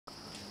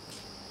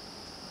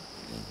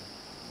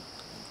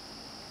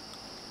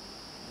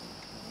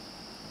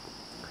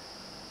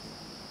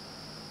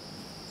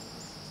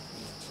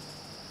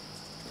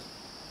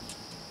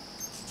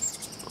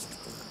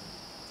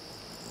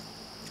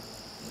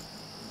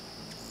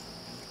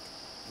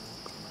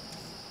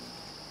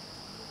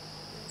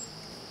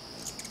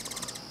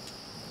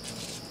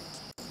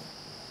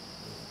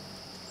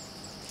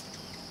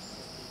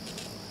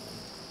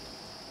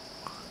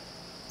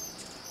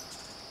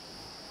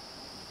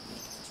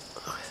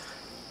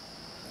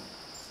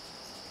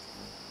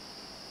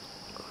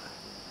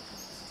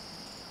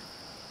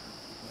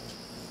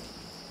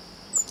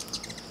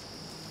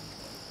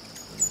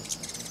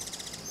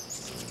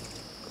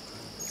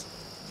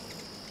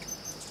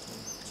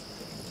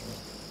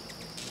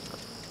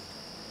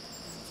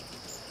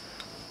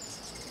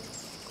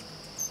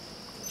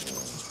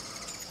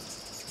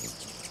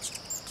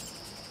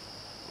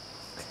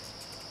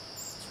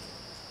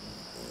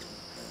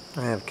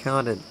I have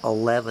counted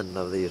 11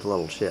 of these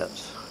little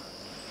shits.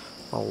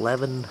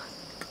 11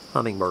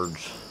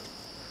 hummingbirds.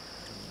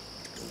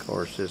 Of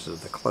course, this is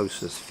the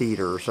closest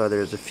feeder, so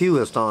there's the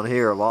fewest on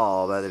here of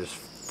all, but there's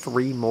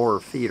 3 more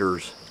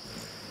feeders.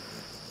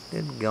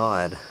 Good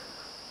God.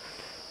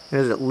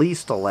 There's at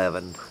least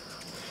 11.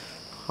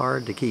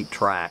 Hard to keep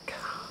track.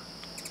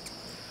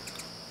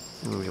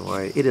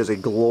 Anyway, it is a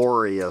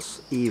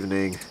glorious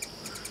evening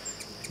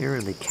here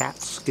in the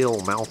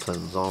Catskill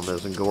Mountains on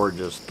this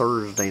gorgeous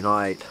Thursday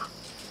night.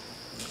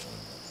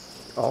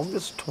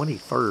 August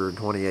 23rd,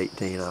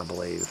 2018, I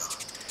believe.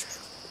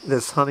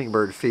 This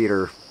hummingbird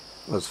feeder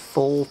was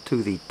full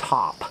to the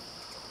top.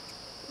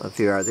 If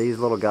you are these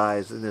little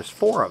guys, and there's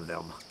 4 of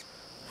them,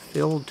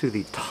 filled to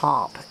the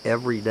top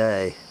every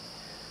day.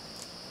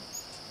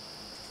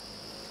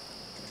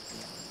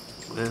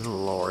 Good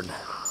Lord.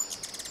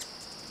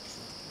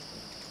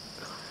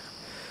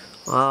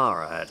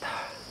 Alright.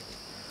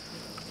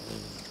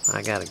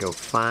 I gotta go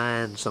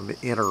find some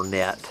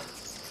internet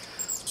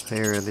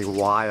here in the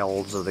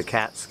wilds of the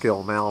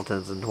Catskill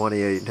Mountains in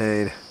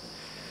 2018.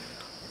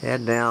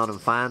 Head down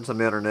and find some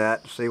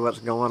internet, see what's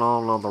going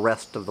on the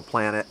rest of the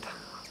planet.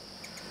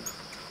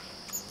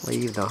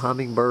 Leave the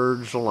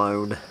hummingbirds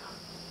alone.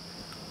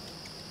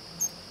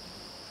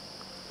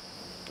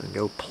 And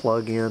go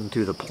plug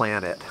into the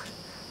planet.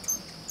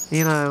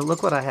 You know,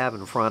 look what I have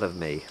in front of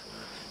me.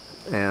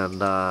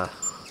 And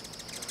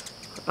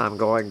I'm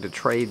going to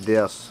trade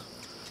this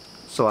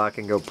so I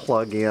can go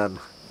plug in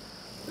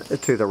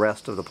to the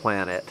rest of the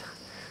planet.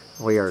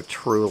 We're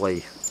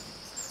truly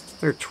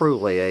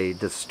a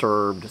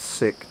disturbed,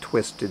 sick,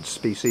 twisted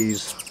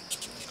species.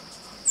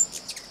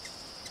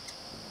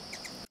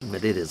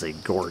 But it is a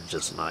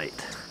gorgeous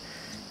night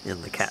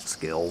in the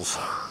Catskills.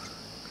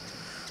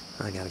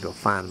 I gotta go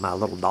find my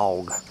little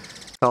dog,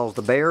 because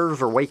the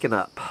bears are waking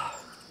up.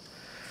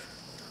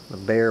 The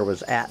bear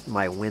was at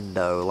my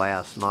window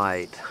last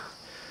night,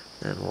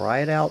 and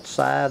right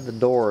outside the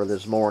door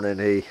this morning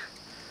he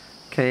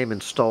came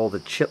and stole the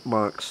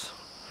chipmunks.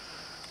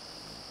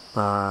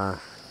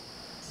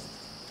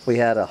 We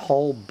had a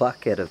whole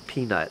bucket of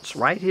peanuts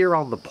right here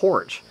on the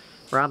porch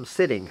where I'm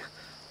sitting,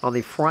 on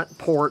the front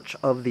porch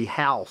of the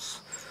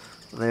house.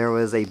 There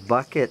was a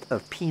bucket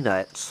of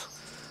peanuts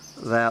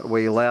that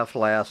we left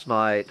last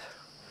night,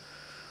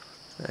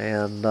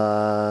 and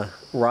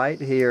right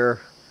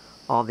here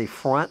on the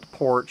front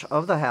porch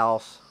of the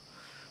house,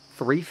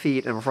 3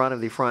 feet in front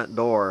of the front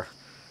door,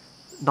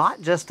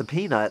 not just the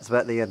peanuts,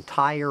 but the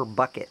entire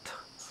bucket.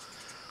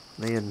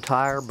 The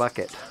entire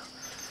bucket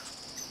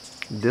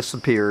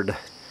disappeared.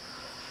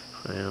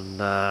 And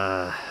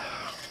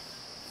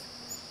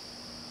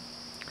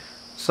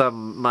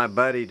my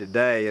buddy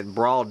today in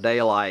broad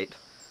daylight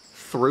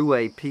threw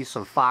a piece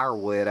of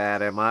firewood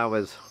at him. I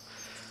was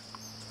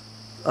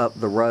up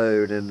the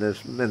road, and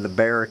the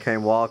bear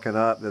came walking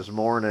up this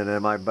morning,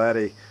 and my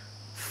buddy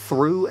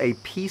threw a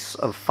piece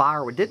of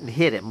firewood. Didn't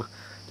hit him,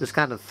 just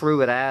kind of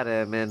threw it at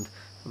him, and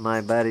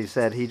my buddy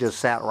said he just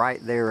sat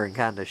right there and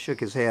kind of shook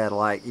his head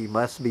like, "You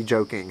must be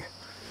joking."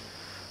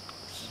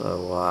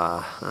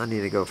 So I need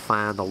to go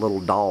find the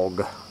little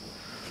dog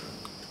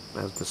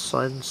as the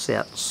sun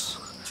sets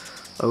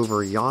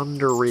over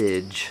yonder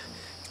ridge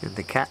in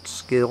the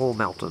Catskill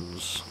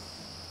Mountains.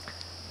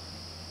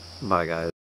 Bye, guys.